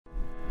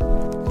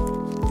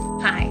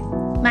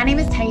My name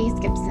is Thais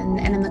Gibson,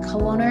 and I'm the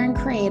co-owner and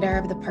creator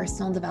of the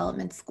Personal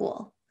Development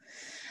School.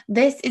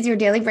 This is your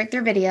daily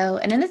breakthrough video,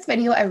 and in this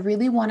video, I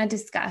really want to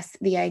discuss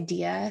the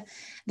idea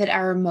that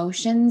our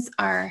emotions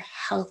are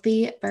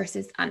healthy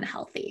versus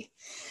unhealthy.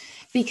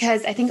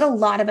 Because I think a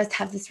lot of us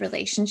have this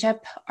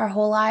relationship our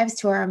whole lives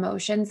to our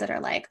emotions that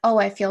are like, oh,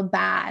 I feel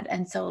bad,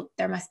 and so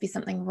there must be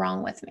something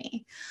wrong with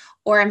me.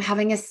 Or I'm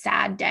having a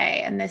sad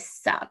day and this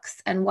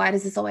sucks, and why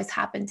does this always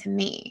happen to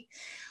me?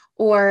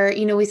 Or,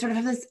 we sort of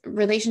have this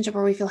relationship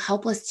where we feel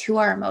helpless to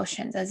our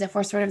emotions as if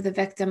we're sort of the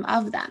victim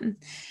of them.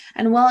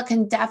 And while it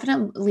can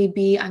definitely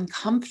be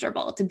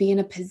uncomfortable to be in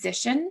a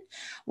position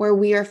where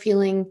we are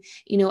feeling,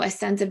 a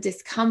sense of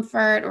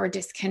discomfort or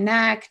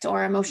disconnect,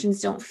 or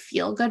emotions don't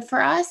feel good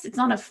for us, it's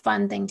not a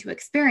fun thing to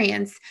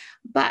experience.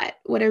 But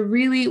what I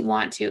really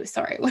want to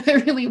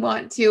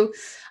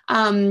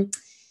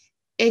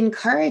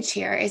encourage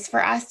here is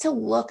for us to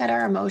look at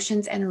our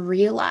emotions and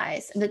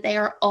realize that they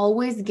are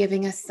always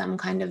giving us some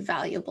kind of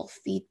valuable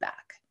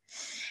feedback.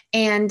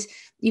 And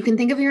you can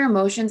think of your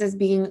emotions as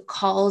being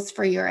calls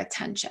for your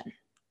attention.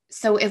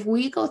 So if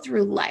we go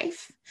through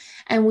life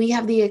and we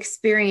have the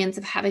experience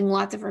of having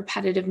lots of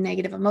repetitive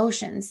negative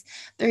emotions,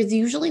 there's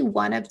usually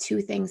one of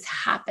two things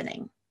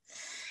happening.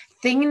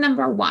 Thing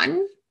number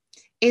one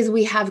is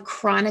we have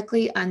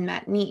chronically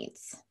unmet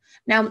needs.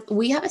 Now,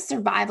 we have a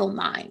survival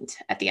mind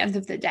at the end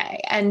of the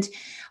day. And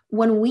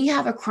when we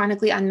have a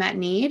chronically unmet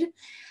need,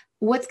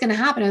 what's going to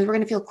happen is we're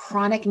going to feel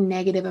chronic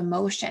negative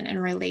emotion in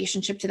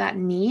relationship to that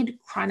need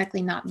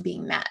chronically not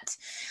being met.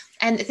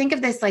 And think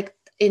of this like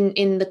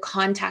in the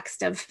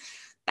context of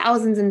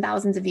thousands and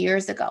thousands of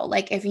years ago.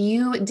 Like if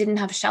you didn't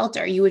have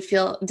shelter, you would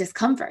feel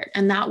discomfort,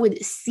 and that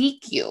would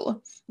seek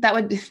you. That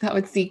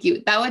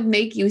would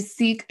make you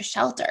seek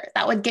shelter.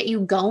 That would get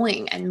you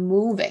going and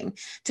moving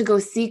to go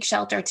seek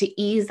shelter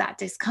to ease that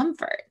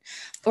discomfort.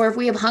 Or if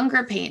we have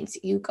hunger pains,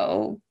 you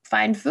go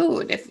find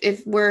food.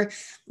 If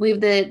we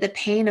have the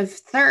pain of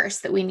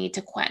thirst that we need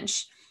to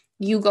quench,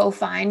 you go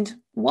find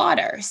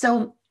water.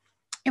 So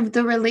if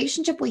the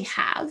relationship we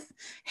have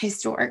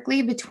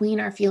historically between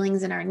our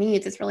feelings and our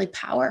needs is really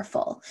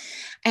powerful.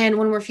 And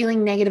when we're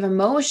feeling negative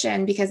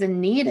emotion because a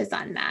need is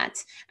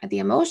unmet at the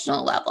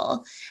emotional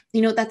level,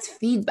 that's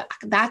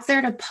feedback. That's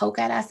there to poke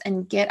at us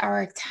and get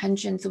our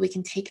attention so we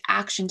can take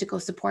action to go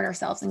support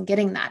ourselves in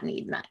getting that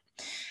need met.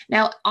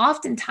 Now,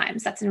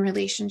 oftentimes that's in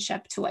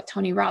relationship to what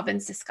Tony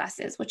Robbins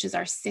discusses, which is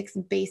our 6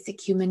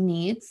 basic human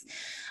needs.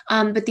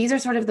 But these are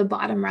sort of the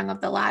bottom rung of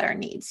the ladder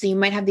needs. So you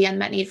might have the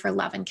unmet need for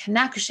love and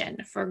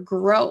connection, for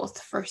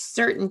growth, for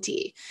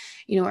certainty,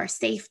 or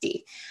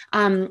safety,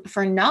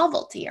 for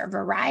novelty or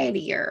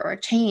variety or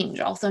change,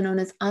 also known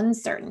as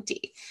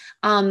uncertainty,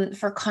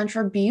 for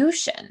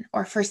contribution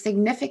or for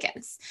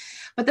significance.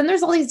 But then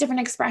there's all these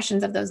different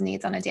expressions of those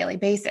needs on a daily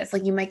basis.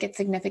 Like you might get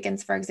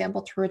significance, for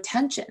example, through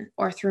attention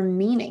or through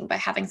meaning by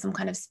having some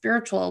kind of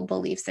spiritual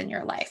beliefs in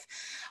your life,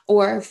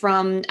 or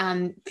from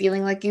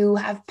feeling like you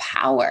have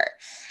power.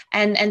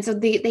 And so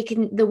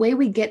the way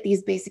we get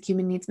these basic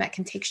human needs met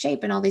can take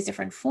shape in all these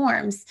different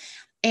forms.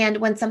 And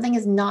when something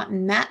is not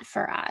met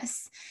for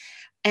us,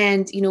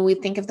 and, we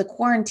think of the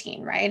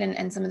quarantine, right?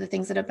 And some of the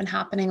things that have been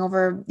happening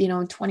over,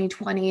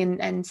 2020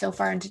 and so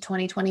far into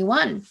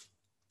 2021,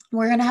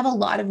 we're going to have a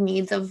lot of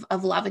needs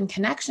of love and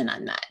connection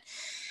unmet.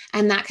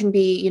 And that can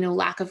be,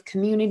 lack of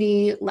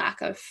community,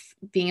 lack of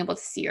being able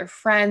to see your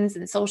friends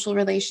and social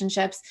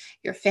relationships,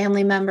 your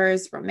family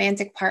members,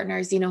 romantic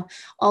partners,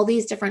 all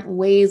these different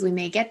ways we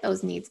may get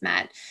those needs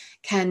met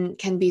can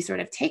be sort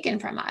of taken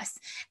from us.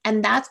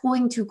 And that's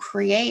going to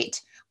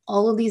create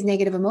all of these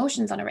negative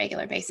emotions on a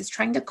regular basis,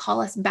 trying to call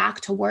us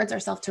back towards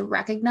ourselves to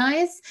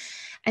recognize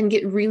and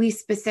get really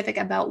specific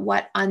about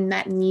what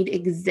unmet need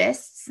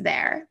exists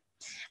there.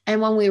 And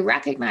when we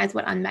recognize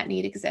what unmet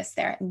need exists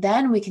there,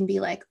 then we can be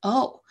like,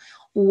 oh,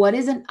 what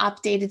is an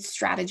updated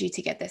strategy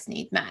to get this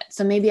need met?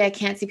 So maybe I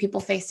can't see people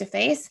face to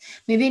face.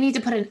 Maybe I need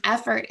to put an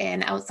effort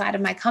in outside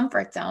of my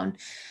comfort zone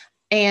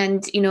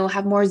and,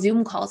 have more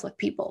Zoom calls with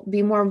people,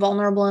 be more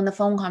vulnerable in the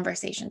phone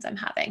conversations I'm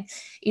having,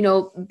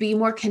 be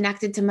more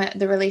connected to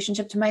the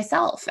relationship to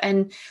myself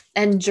and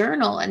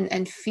journal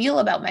and feel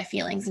about my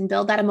feelings and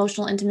build that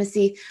emotional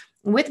intimacy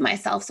with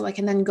myself so I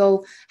can then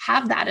go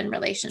have that in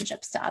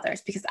relationships to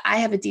others because I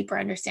have a deeper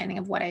understanding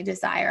of what I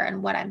desire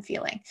and what I'm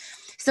feeling.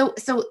 So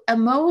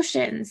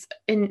emotions,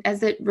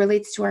 as it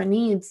relates to our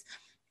needs,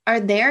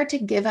 are there to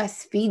give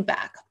us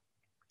feedback.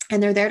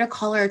 And they're there to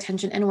call our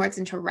attention inwards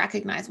and to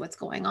recognize what's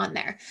going on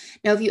there.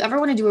 Now, if you ever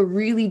want to do a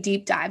really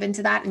deep dive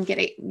into that and get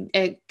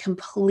a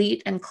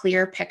complete and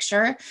clear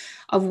picture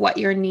of what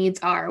your needs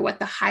are, what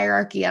the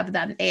hierarchy of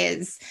them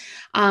is,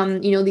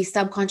 these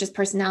subconscious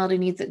personality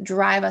needs that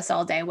drive us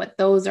all day, what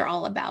those are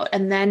all about.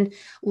 And then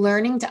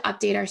learning to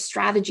update our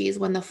strategies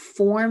when the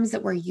forms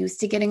that we're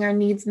used to getting our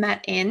needs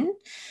met in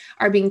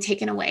are being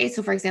taken away.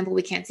 So for example,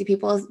 we can't see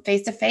people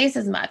face to face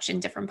as much in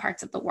different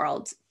parts of the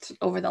world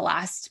over the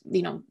last,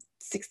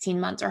 16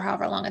 months or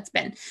however long it's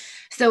been.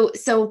 So,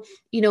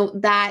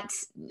 that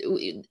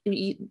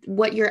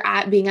what you're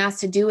being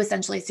asked to do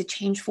essentially is to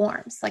change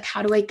forms. Like,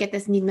 how do I get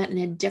this need met in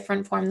a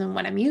different form than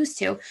what I'm used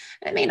to?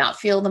 It may not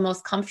feel the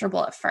most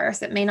comfortable at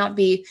first. It may not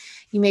be,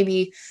 you may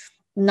be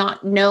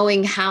not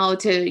knowing how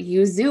to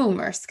use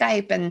Zoom or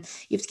Skype, and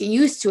you have to get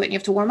used to it and you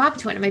have to warm up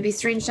to it. It might be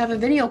strange to have a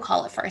video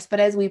call at first, but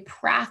as we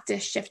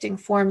practice shifting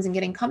forms and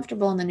getting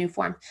comfortable in the new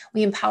form,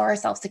 we empower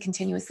ourselves to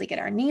continuously get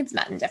our needs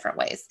met in different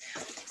ways.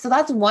 So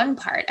that's one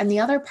part. And the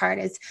other part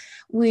is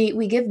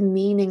we give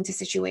meaning to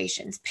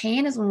situations.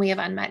 Pain is when we have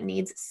unmet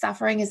needs.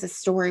 Suffering is a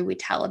story we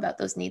tell about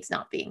those needs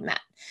not being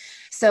met.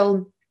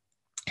 So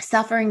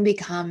suffering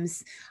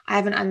becomes, I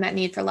have an unmet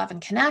need for love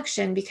and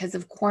connection because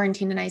of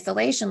quarantine and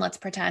isolation, let's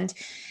pretend.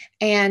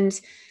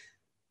 And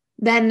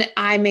then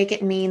I make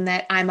it mean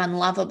that I'm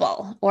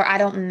unlovable, or I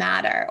don't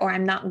matter, or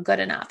I'm not good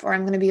enough, or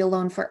I'm going to be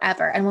alone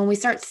forever. And when we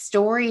start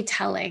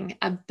storytelling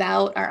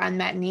about our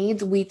unmet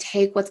needs, we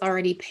take what's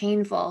already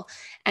painful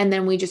and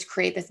then we just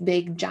create this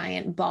big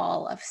giant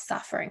ball of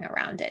suffering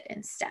around it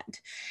instead.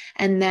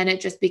 And then it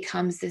just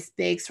becomes this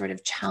big sort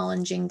of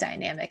challenging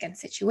dynamic and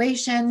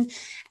situation.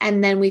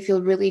 And then we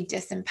feel really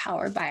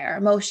disempowered by our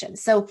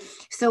emotions. So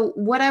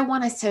what I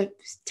want us to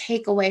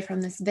take away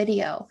from this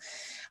video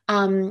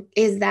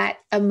is that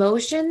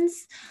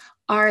emotions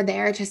are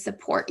there to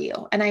support you.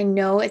 And I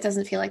know it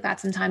doesn't feel like that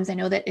sometimes. I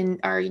know that in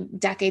our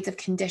decades of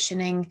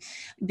conditioning,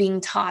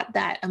 being taught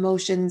that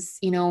emotions,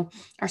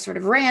 are sort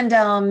of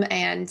random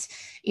and,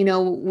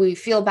 we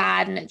feel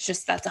bad and it's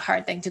just, that's a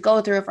hard thing to go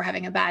through if we're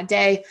having a bad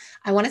day.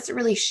 I want us to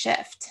really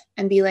shift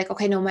and be like,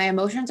 okay, no, my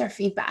emotions are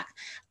feedback.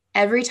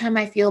 Every time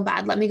I feel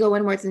bad, let me go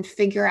inwards and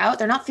figure out,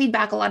 they're not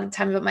feedback a lot of the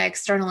time about my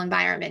external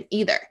environment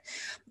either.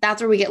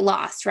 That's where we get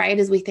lost, right?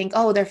 Is we think,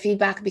 oh, they're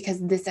feedback because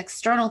this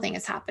external thing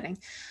is happening.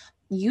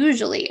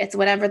 Usually it's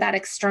whatever that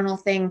external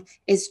thing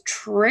is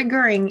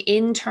triggering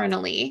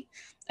internally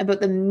about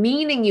the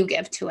meaning you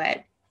give to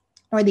it,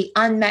 or the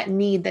unmet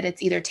need that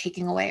it's either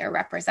taking away or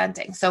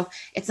representing. So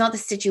it's not the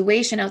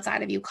situation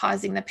outside of you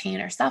causing the pain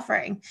or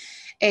suffering.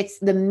 It's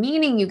the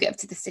meaning you give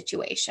to the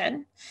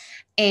situation.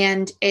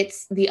 And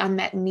it's the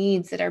unmet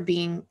needs that are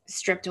being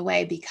stripped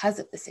away because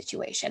of the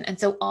situation. And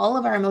so all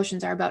of our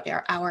emotions are about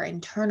our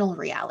internal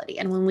reality.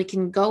 And when we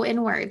can go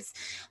inwards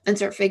and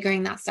start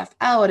figuring that stuff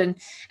out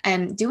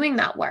and doing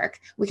that work,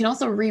 we can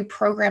also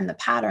reprogram the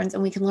patterns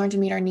and we can learn to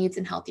meet our needs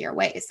in healthier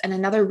ways. And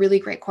another really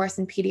great course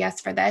in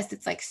PDS for this,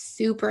 it's like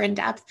super in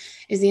depth,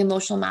 is the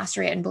Emotional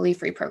Mastery and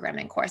Belief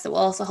Reprogramming course. It will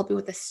also help you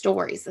with the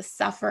stories, the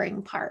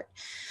suffering part.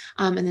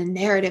 And the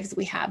narratives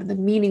we have, the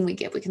meaning we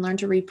give, we can learn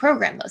to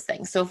reprogram those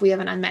things. So if we have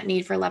an unmet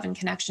need for love and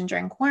connection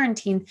during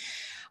quarantine,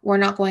 we're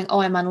not going,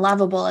 oh, I'm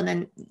unlovable, and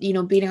then,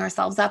 beating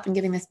ourselves up and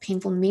giving this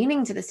painful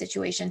meaning to the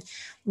situation.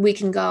 We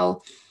can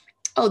go,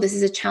 oh, this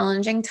is a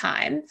challenging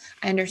time.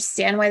 I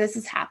understand why this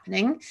is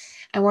happening.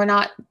 And we're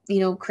not,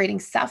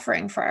 creating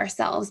suffering for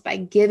ourselves by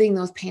giving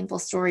those painful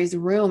stories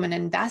room and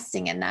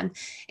investing in them.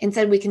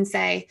 Instead, we can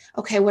say,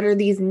 okay, what are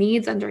these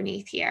needs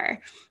underneath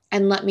here?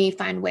 And let me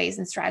find ways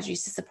and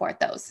strategies to support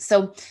those.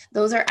 So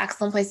those are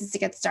excellent places to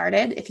get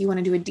started if you want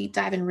to do a deep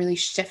dive in really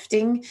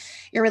shifting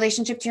your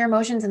relationship to your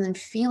emotions and then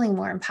feeling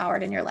more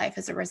empowered in your life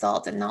as a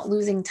result, and not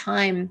losing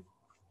time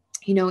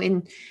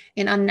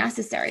in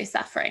unnecessary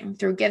suffering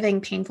through giving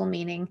painful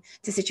meaning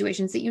to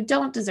situations that you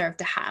don't deserve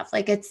to have.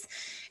 Like it's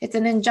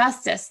an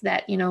injustice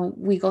that,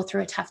 we go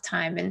through a tough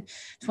time in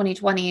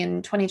 2020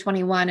 and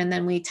 2021, and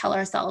then we tell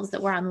ourselves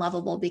that we're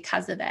unlovable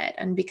because of it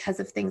and because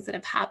of things that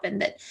have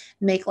happened that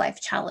make life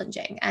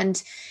challenging.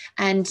 And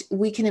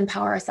we can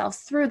empower ourselves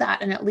through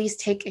that and at least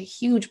take a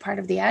huge part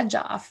of the edge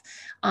off,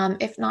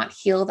 if not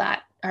heal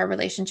our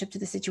relationship to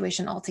the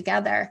situation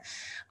altogether,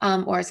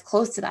 or as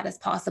close to that as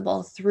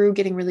possible, through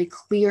getting really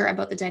clear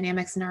about the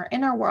dynamics in our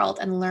inner world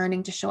and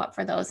learning to show up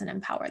for those and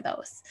empower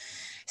those.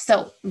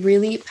 So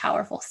really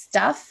powerful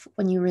stuff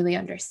when you really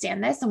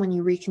understand this and when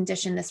you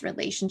recondition this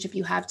relationship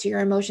you have to your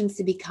emotions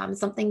to become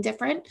something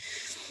different.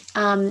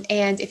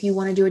 And if you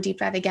want to do a deep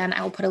dive again,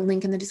 I will put a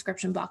link in the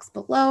description box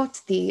below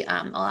to the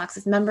All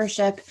Access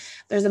membership.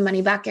 There's a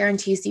money back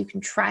guarantee, so you can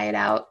try it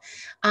out.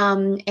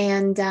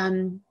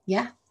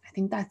 Yeah. I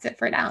think that's it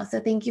for now.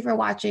 So thank you for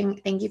watching.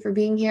 Thank you for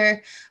being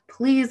here.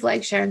 Please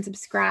like, share, and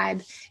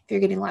subscribe if you're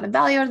getting a lot of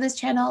value out of this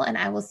channel, and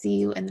I will see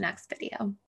you in the next video.